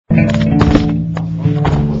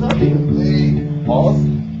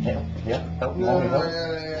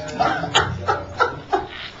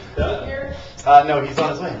No, he's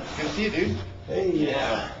on his way. Good to see you, dude. Hey.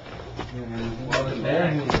 Yeah. Welcome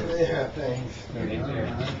back. Yeah, thanks.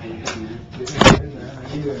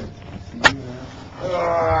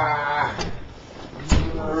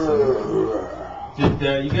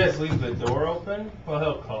 Did you guys leave the door open? Well,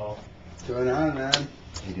 he'll call. What's going on, man?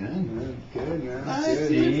 You doing? Good, man. Nice.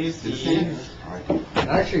 Good. Steve. I'm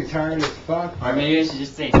actually tired as fuck. Or maybe I should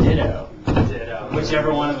just say ditto. Ditto.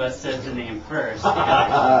 Whichever one of us says the name first.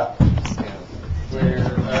 Where,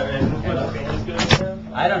 and what the band's good with him?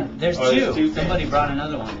 I don't. There's Oh, two. there's two Somebody fans. brought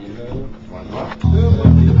another one in.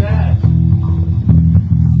 Look at that.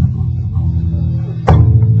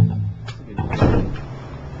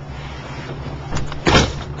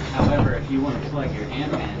 However, if you want to plug your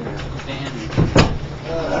amp in, fan.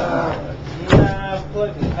 Yeah, I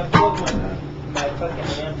plugged my fucking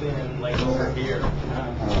amp in like over here.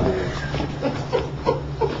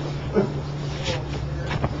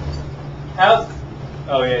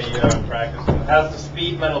 Oh yeah, you haven't practiced. How's the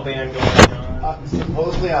speed metal band going, John?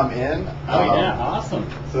 Supposedly I'm in. Oh yeah, awesome.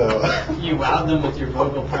 So. You wowed them with your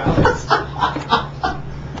vocal prowess.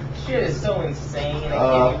 Shit is so insane, I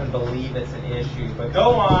can't even believe it's an issue. But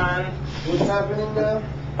go on. What's happening now?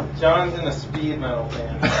 John's in a speed metal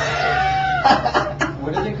band.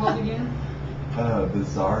 What are they called again?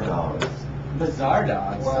 Bizarre Dogs. Bizarre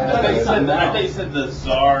Dogs. Wow. I thought you said the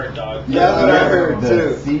Czar dog. Yeah, that's what I heard,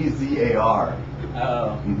 too. CZAR.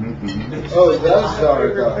 Oh. Oh, those are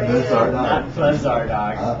Bizarre Not Dogs. Bizarre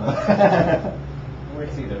Dogs.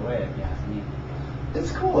 Works either way, if you ask me.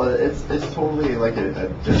 It's cool. It's totally like a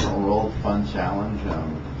different world, fun challenge.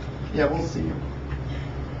 Yeah, we'll see.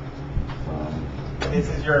 This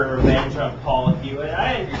is your revenge on Paul Hewitt.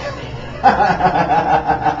 I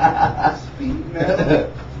understand. Speed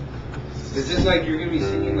metal. Is this like you're gonna be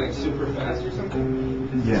singing like super fast or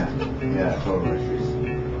something? Yeah, totally.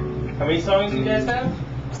 How many songs you guys have?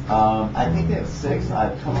 I think they have 6.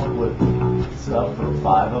 I've come up with stuff for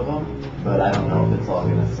 5 of them, but I don't know if it's all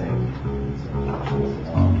gonna sing.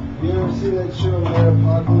 You ever see that show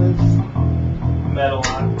Metapocalypse? Metal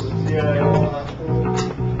Oculus. Yeah.